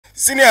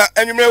Senior,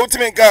 and you may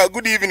ultimate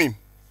good evening.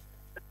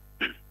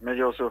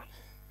 Major also.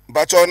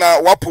 But on a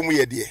wapum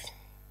ye dear.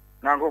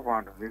 Now go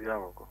for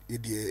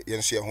it. Dear,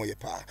 yes, your home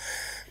pa.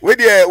 Where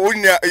dear,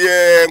 wouldn't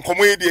ye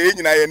comedy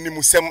in I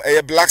nimusem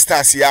a black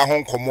stars ya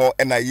home como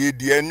and I ye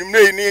dear, and you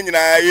may in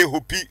I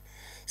hope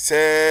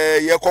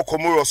say ye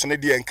cocomoros on the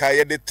dear and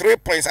kaya the 3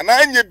 points and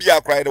I ye be a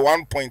cried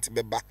 1 point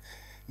beba.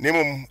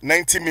 Name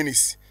 90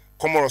 minutes.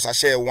 Comoros I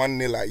share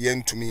 1-0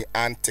 yen to me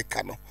and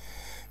Tekano.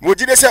 Would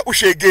you say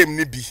Ushe game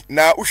nibi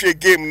na Ushe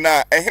game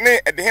na hene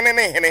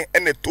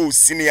and the two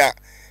senior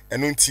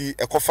and unti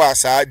a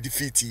cofa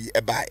defeat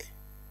a buy.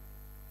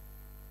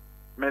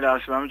 Madam,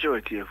 I'm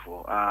sure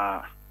for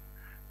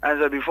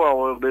as before I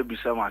will baby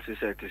someone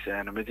said to say,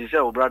 and it is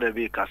our brother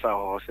be Casa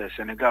or says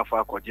Senegal for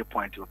a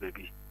point to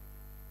baby.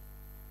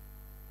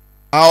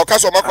 I'll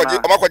cast a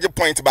maquaji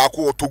point back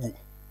or Togo.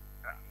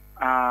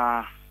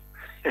 Now,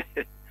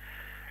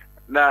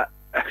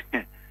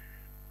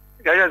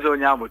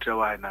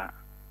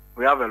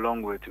 we have a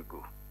long way to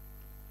go.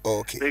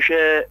 Okay.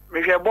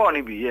 Michelle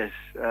Bonnie, yes.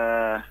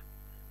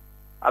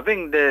 I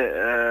think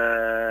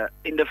the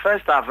in the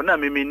first half, no,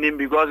 me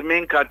because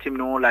main cat team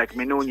no like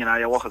me no,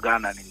 I walk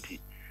Ghana in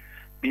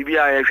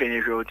BBI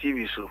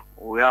TV, so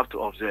we have to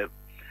observe.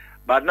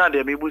 But now the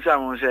Mibusa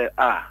will say,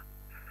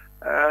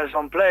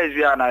 some players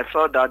here, and I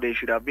thought that they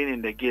should have been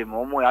in the game.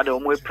 One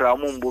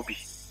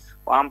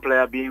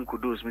player being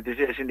Kudus, me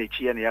say in the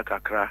Chia and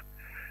Yakakra.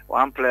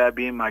 One player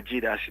being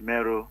Majid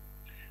Asimero.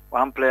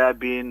 One player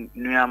being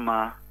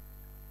Nyama.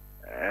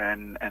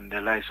 And the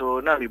like.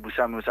 So now we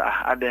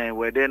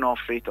were they not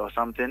fit or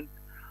something?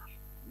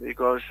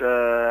 Because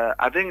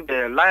I think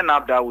the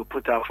lineup that we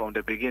put out from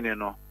the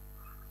beginning,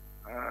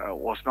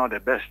 was not the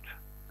best.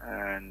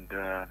 And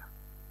I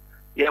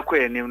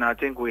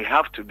think we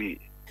have to be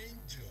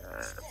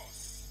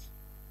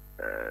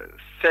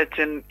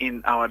certain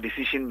in our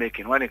decision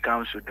making when it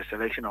comes to the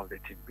selection of the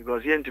team.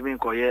 Because yen to me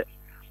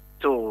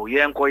so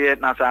yen koye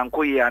nasa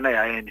ankoye ana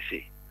ya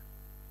say.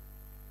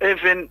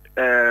 Even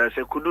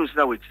say Kudus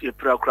now with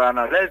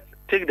Iprokrana, let's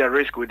take the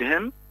risk with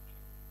him.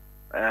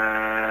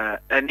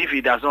 And if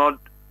he does not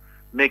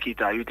make it,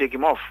 you take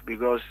him off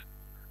because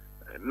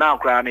now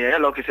Krani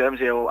lucky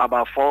say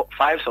about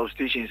 4-5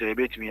 substitutions a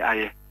bit me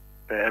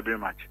every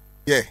match.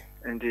 Yeah.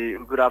 And we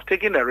could have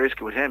taken the risk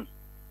with him.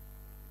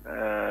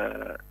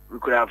 We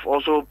could have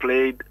also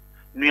played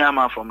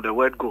Nyama from the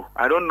word go.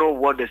 I don't know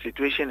what the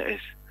situation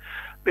is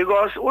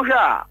because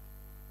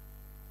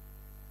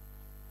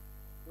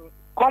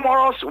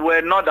Comoros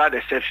were not that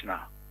exceptional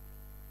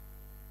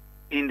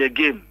in the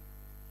game.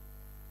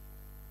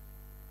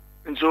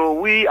 And so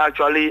we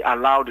actually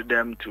allowed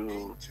them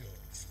to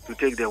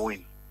take the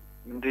win.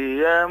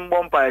 The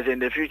bumpers in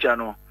the future,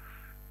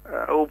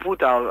 we'll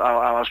put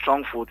our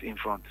strong foot in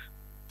front.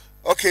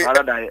 Okay.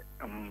 Rather than,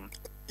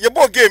 your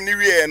ball game ni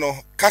we no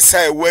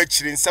kasa we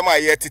chirin sama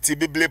ye titi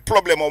bible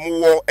problem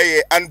omo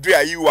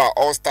Andrea you are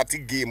all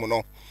starting game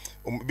no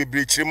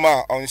bible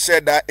chirima on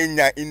share that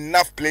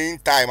enough playing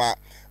time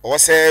or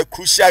say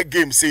crucial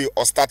game say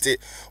or started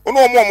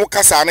ono omo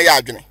kasa na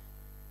ya adwene.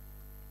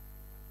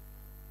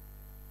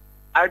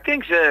 I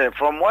think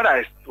from where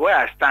I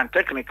stand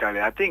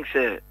technically, I think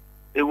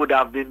it would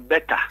have been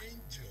better.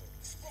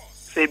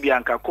 Say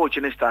Bianca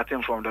coaching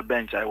starting from the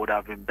bench, I would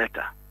have been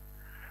better.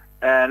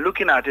 And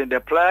looking at it, the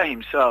player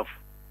himself,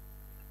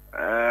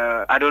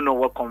 I don't know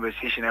what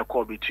conversation I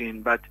call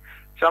between, but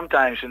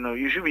sometimes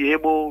you should be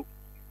able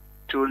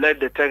to let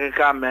the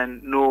technical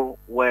men know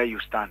where you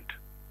stand.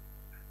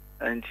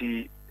 And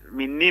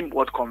me name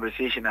what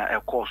conversation I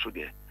call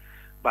there.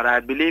 But I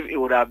believe it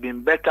would have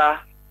been better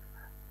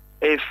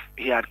if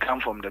he had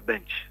come from the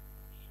bench.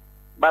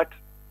 But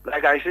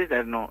like I said,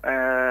 a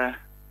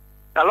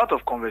lot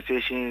of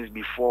conversations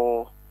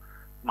before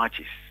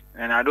matches,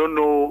 and I don't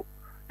know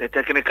the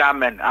technical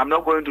men. I'm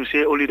not going to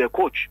say only the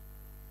coach,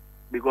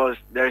 because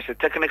there is a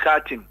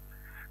technical team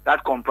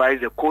that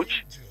comprises the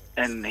coach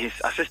and his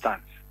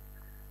assistants.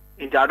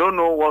 And I don't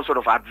know what sort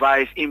of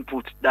advice,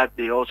 input that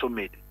they also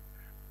made.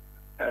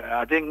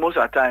 I think most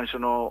of the times,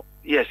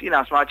 yes, in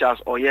as much as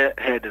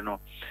head,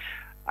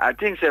 I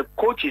think the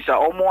coaches are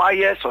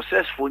almost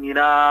successful,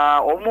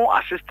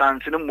 almost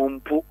assistants in the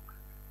mumpu.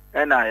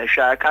 And I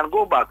can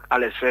go back,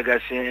 Alex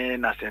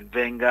Ferguson, Arsene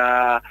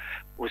Wenger,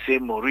 Jose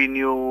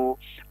Mourinho,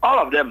 all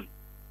of them,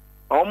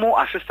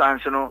 almost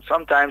assistants,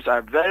 sometimes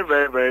are very,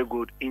 very, very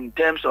good in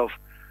terms of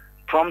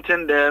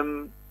prompting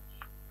them,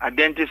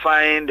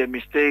 identifying the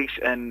mistakes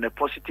and the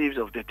positives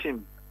of the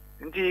team.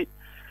 Indeed,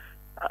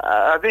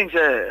 I think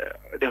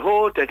the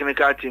whole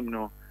technical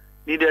team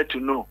needed to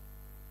know,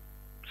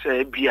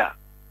 Bia,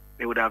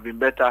 it would have been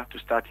better to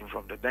start him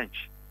from the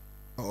bench.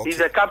 Okay. He's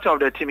the captain of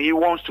the team. He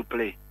wants to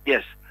play,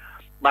 yes.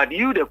 But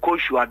you, the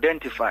coach, you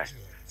identify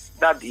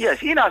that,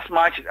 yes, in as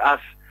much as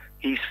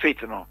he's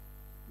fit,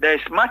 there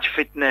is much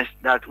fitness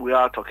that we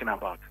are talking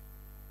about.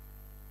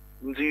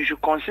 So you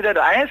should consider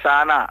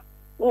that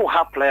who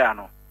have player,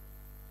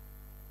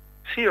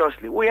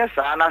 seriously,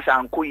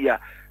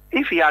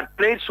 if he had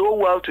played so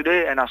well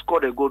today and has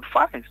scored a goal,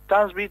 fine,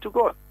 thanks be to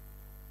God.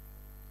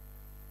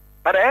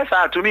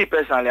 But to me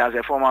personally, as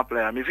a former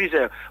player, if you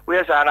say we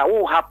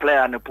have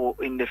player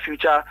in the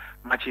future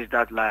matches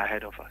that lie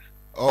ahead of us.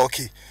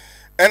 Okay,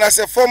 and as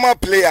a former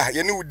player,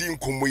 you know, Dim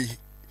Kumui.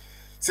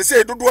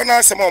 Say, do one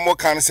answer more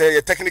can say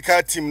a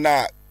technical team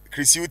now,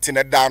 Chris Hughton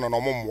a down on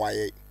a mom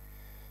way.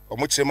 Or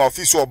much more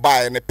official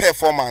buy and a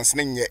performance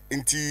ninja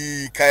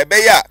inti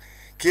Kabeya.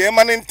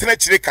 Kieman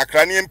international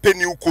Kakranian pen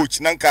new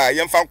coach Nanka,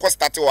 young fan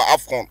Costato or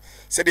Afcon.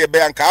 Said the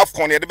Banka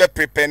Afcon, the be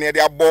prepare near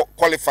their ball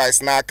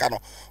qualifies now. Cano.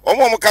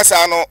 Omo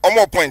Casano, or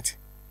more point.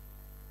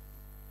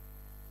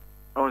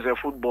 On the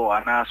football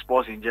and our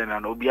sports in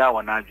general, Obia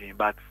or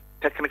but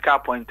technical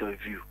point of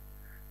view,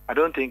 I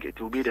don't think it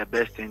will be the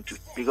best thing to,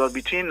 because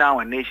between now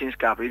and Nations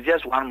Cup, it's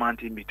just 1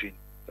 month in between.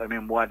 I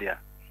mean, what there.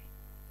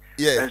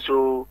 Yeah. And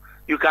so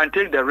you can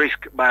take the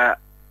risk by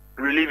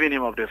relieving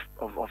him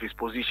of his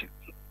position.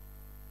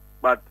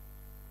 But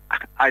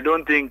I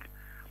don't think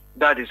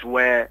that is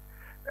where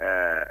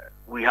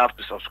we have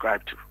to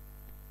subscribe to.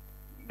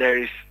 There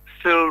is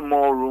still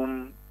more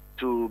room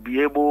to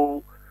be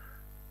able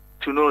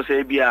to know,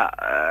 say,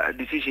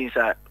 decisions,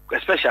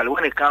 especially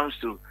when it comes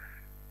to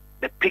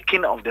the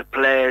picking of the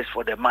players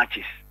for the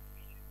matches.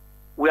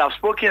 We have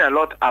spoken a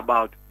lot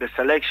about the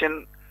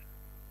selection,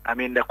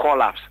 the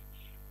call-ups.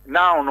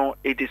 Now, no,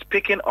 it is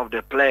picking of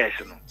the players.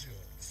 No.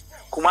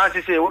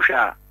 Kumasi say,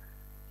 Osha,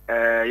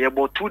 you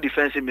bought 2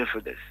 defensive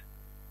midfielders.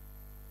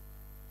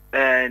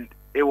 And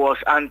it was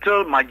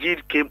until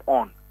Majid came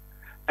on,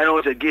 and it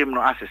was a game,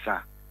 no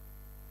assessor.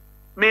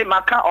 Me,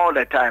 Maka all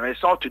the time, I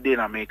saw today in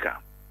America,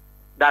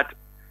 that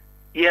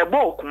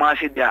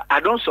Kumasi there, I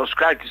don't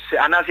subscribe to say,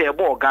 and I say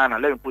Ghana,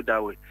 let me put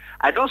that way.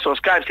 I don't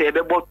subscribe to say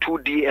about 2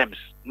 DMs.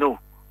 No.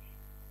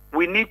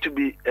 We need to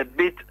be a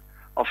bit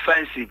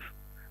offensive.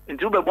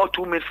 Until about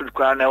 2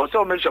 midfield, I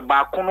also make sure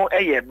Bakuno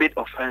a bit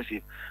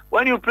offensive.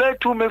 When you play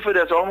 2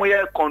 midfielders, only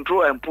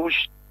control and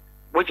push,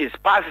 which is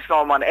passes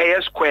on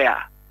a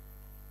square,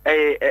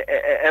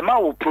 a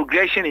more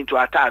progression into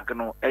attack,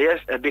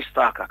 a big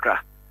star,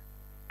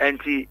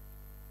 and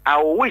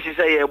I wish to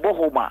say a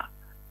bohoma.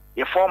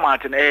 Your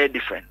format and air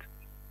different.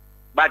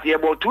 But you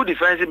about 2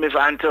 defensive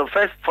midfielders until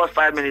first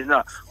 5 minutes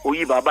now.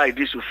 Oyi Baba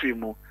this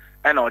Ufimu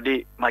and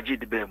Ode Majid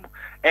Bemu.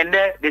 And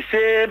then the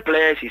same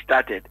players he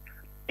started.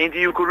 And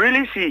you could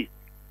really see,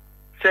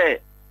 say,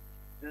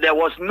 there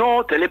was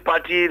no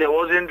telepathy, there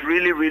wasn't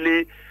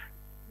really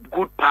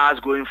good pass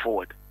going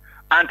forward.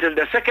 Until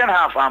the second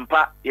half, 1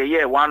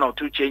 or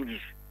 2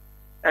 changes.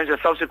 And so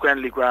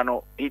subsequently,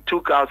 he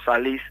took out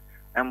Salis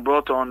and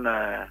brought on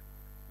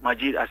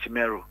Majid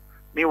Asimero.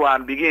 Meanwhile,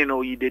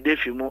 beginning, he did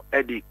Fimu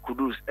Eddie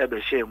Kudus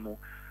Ebeshemu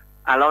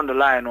along the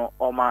line,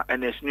 Oma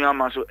and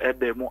Esnuamaso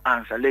Ebemu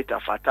answer later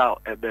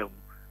Fatal Ebemu.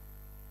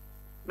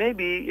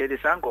 Maybe the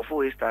Sanko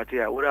for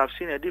started, I would have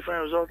seen a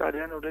different result at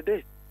the end of the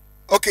day.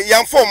 Okay,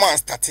 young 4 months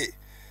started.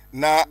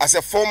 Now, as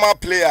a former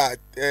player,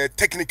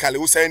 technically,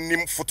 who say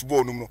name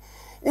football, no.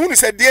 Who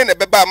said the end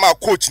of my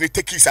coach, they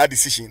take his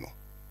decision.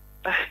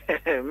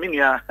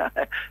 Minya,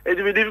 it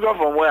will be difficult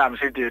from where I'm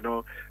sitting,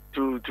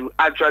 to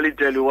actually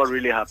tell you what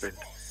really happened.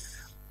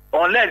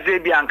 Unless they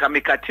be anka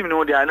make a team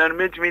no they are not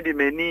meant me the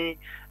many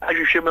as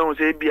you show me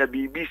say be a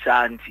BB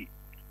santi.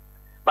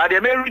 But the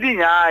main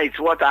reading it's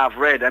what I've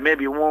read and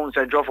maybe one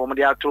central from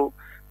there to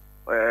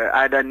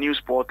either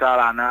news portal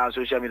and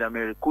social media.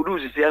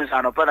 Kudus is saying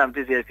and upon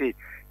them say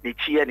the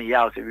cheer and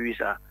house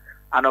visa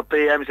and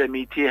pay him say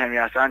me tea Henry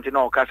Asante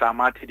no casa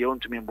mati they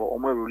want to me but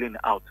ruling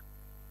out.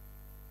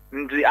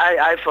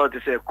 I felt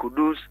to say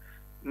Kudus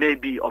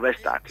maybe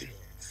overstarting.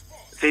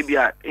 Maybe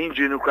an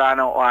injury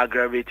or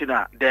aggravating,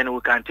 then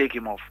we can take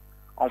him off.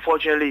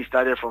 Unfortunately,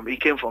 he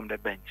came from the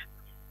bench.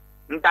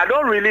 I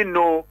don't really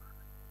know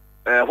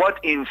what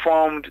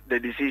informed the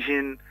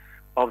decision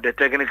of the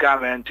technical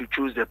men to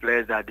choose the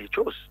players that they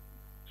chose.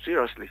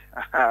 Seriously.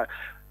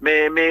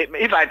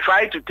 If I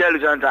try to tell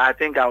you something, I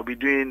think I'll be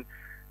doing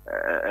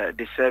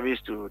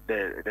disservice to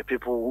the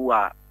people who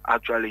are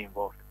actually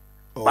involved.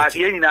 Okay. But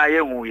here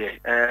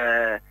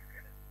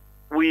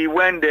we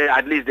went there,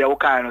 at least there were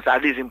kind of,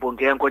 at least in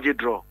Ponke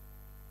draw.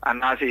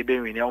 And I say,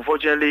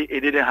 unfortunately,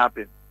 it didn't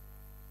happen.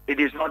 It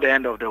is not the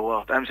end of the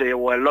world. I'm saying there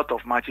were a lot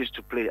of matches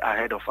to play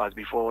ahead of us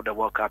before the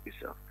World Cup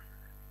itself.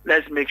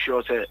 Let's make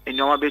sure, say, in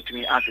your bit to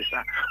me,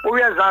 assistant.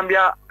 We are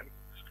Zambia,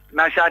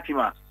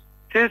 Nashatima.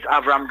 Since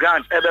Avram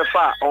Grant,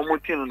 Ebefa, or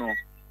Mutino,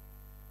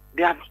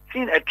 they have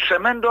seen a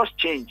tremendous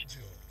change.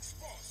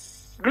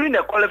 During the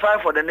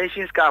qualifier for the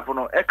Nations Cup,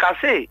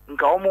 Ekase,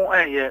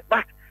 Nkaomo,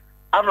 but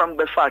Avram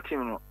Befa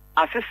team,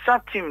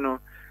 assistant team,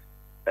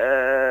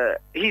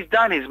 he's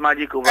done his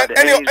magic over there.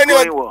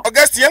 Anyway,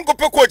 Augustine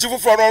Arhinful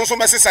for also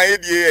message I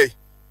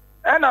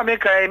and I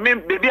make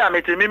maybe I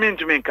make a meme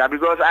to make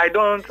because I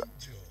don't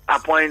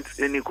appoint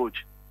any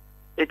coach.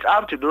 It's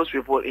up to those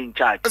people in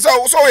charge. So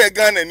a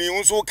gun and you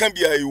also can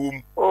be a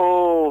room.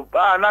 Oh,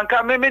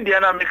 Nanka maybe the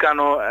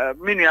Anamicano,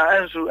 Minia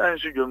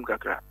Ensu Jum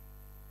Kakra.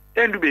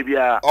 And baby,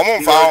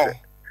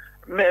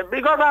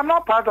 because I'm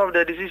not part of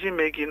the decision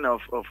making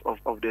of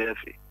the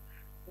FA.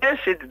 They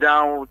sit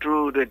down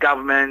through the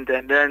government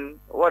and then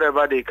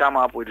whatever they come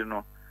up with,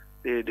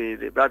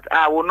 But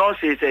I will not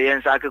say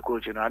Yensake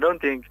coach. I don't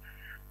think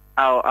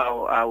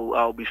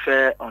I'll be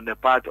fair on the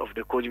part of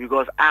the coach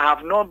because I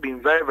have not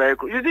been very, very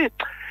good. You see,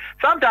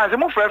 sometimes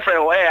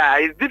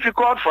it's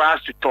difficult for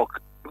us to talk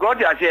because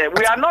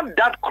we are not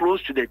that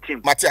close to the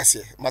team. Matthias.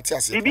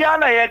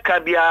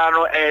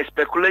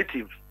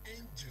 Speculative.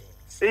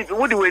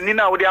 Would we need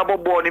now the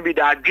above be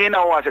that again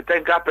as a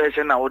tanker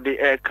person now the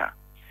air.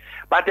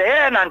 But the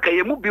air and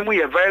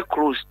we are very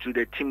close to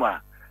the team.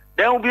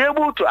 They will be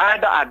able to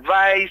either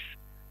advise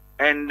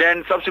and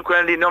then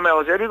subsequently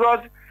normal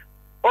because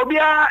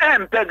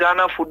Obia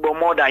Ghana football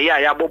more than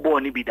bobo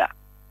ni bida.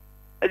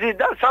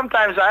 That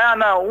sometimes I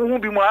now who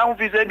be more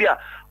officer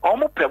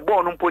almost per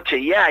born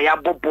poche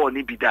bobo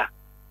ni bida.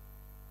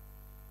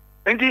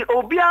 And the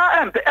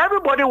Obia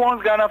everybody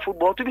wants Ghana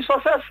football to be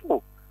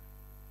successful.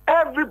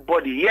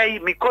 Everybody,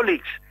 my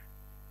colleagues,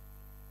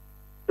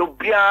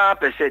 Obia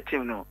per se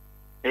team no,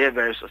 they are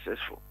very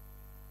successful.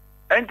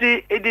 And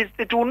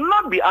it will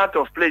not be out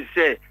of place.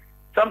 Say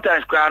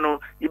sometimes,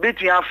 Krano, you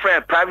bet me our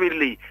friend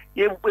privately.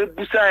 You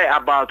say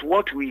about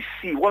what we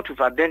see, what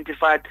we've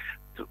identified.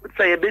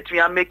 Say you bet me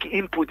are making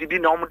input. It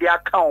no their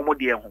account,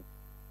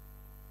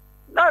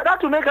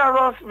 that will make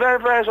us very,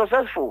 very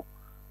successful.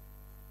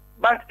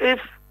 But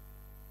if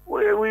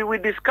we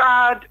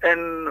discard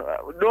and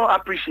don't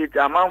appreciate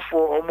the amount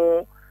for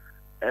more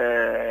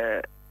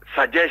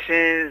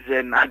suggestions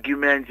and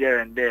arguments here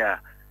and there.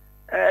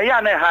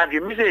 Have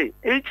you say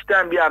each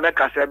time we make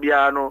a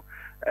Sabiano,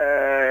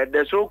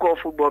 the so-called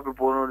football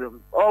people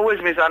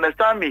always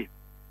misunderstand me.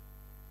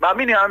 But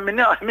I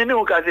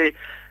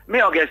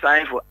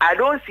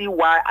don't see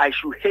why I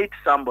should hate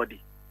somebody.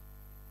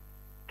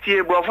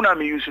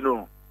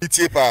 Let's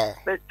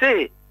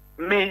say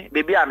me,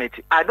 baby,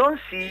 I don't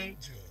see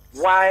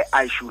why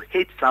I should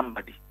hate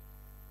somebody.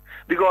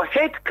 Because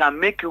hate can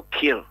make you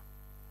kill.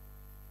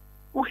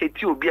 Who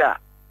hate you,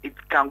 it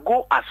can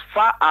go as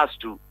far as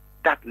to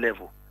that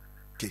level.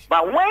 Okay.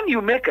 But when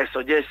you make a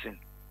suggestion,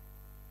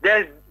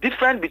 there's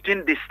difference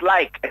between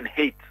dislike and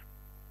hate.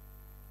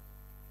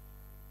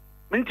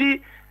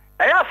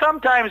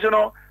 Sometimes,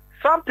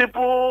 some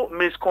people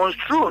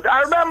misconstrued.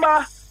 I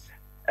remember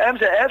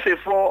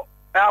FA4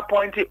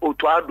 appointed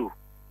Otuado.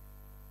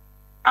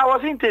 I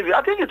was interviewed.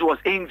 I think it was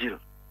Angel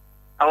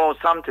or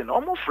something.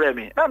 Almost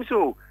framing. I'm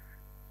so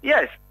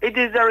yes, it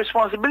is the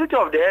responsibility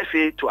of the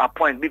FA to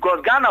appoint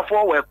because Ghana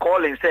 4 were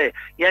calling say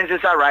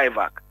Yensisa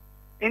Rivac.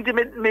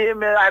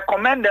 I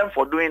commend them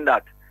for doing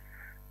that.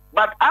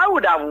 But I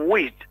would have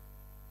wished,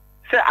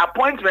 say,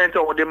 appointment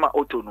of Odema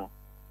Otono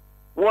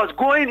was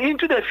going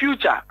into the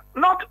future,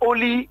 not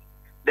only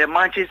the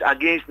matches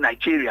against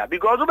Nigeria,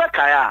 because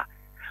Ubekaya,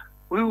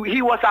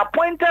 he was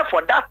appointed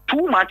for that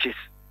 2 matches.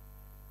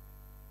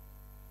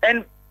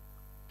 And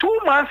 2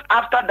 months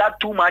after that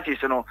 2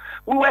 matches,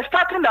 we were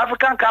starting the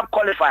African Cup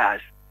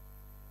qualifiers.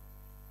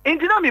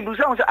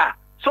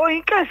 So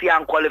in case you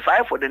are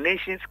qualified for the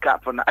Nations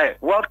Cup,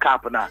 World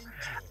Cup now,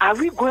 are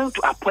we going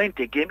to appoint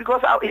again?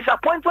 Because his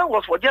appointment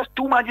was for just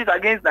 2 matches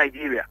against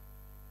Nigeria.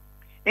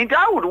 And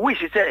I would wish,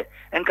 he said,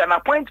 and can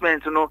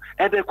appointments,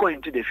 ever go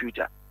into the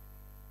future.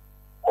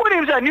 What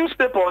if the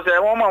newspaper say,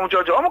 one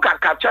can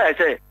capture, I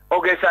say,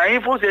 Augustine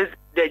Arhinful says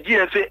the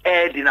GFA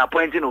aired in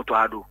appointing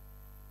Otuado.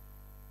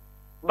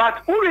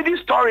 But who read this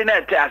story now?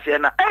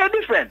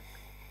 Different.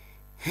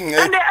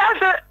 And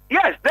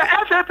the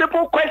FA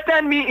people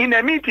questioned me in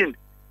a meeting.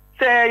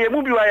 Say, you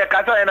move your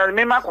casa and I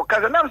make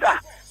casa. Now,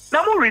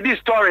 read this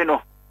story,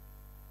 no.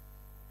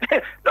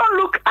 Don't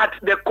look at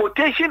the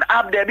quotation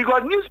up there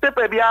because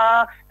newspaper be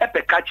a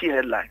catchy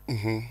headline.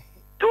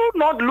 Do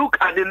not look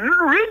at the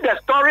read the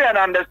story and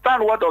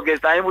understand what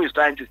Augustine Arhinful is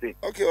trying to say.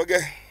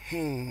 Okay.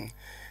 And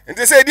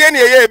they say,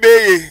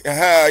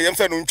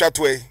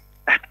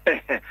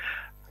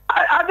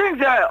 I think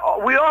that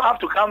we all have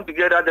to come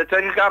together, the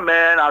technical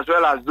men as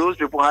well as those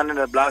people handling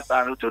the blast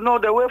and to know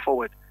the way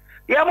forward.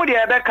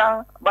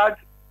 But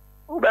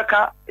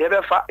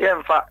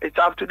it's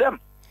up to them.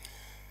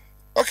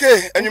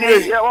 Okay, and you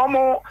may one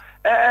more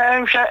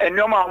and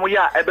your mom, we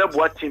are a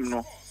what team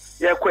no.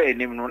 Yeah, quite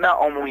him no, now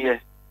almost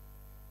yes.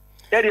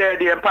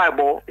 The Empire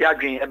Ball, you're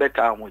doing a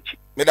better much.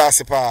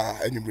 Medasipa,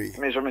 and you may.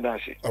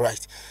 All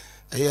right.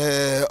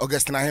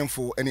 Augustine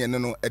Arhinful, any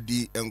no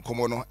Eddie and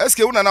Comono.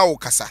 Eske una na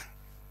okasa.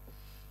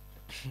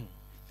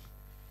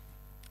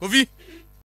 Ovi.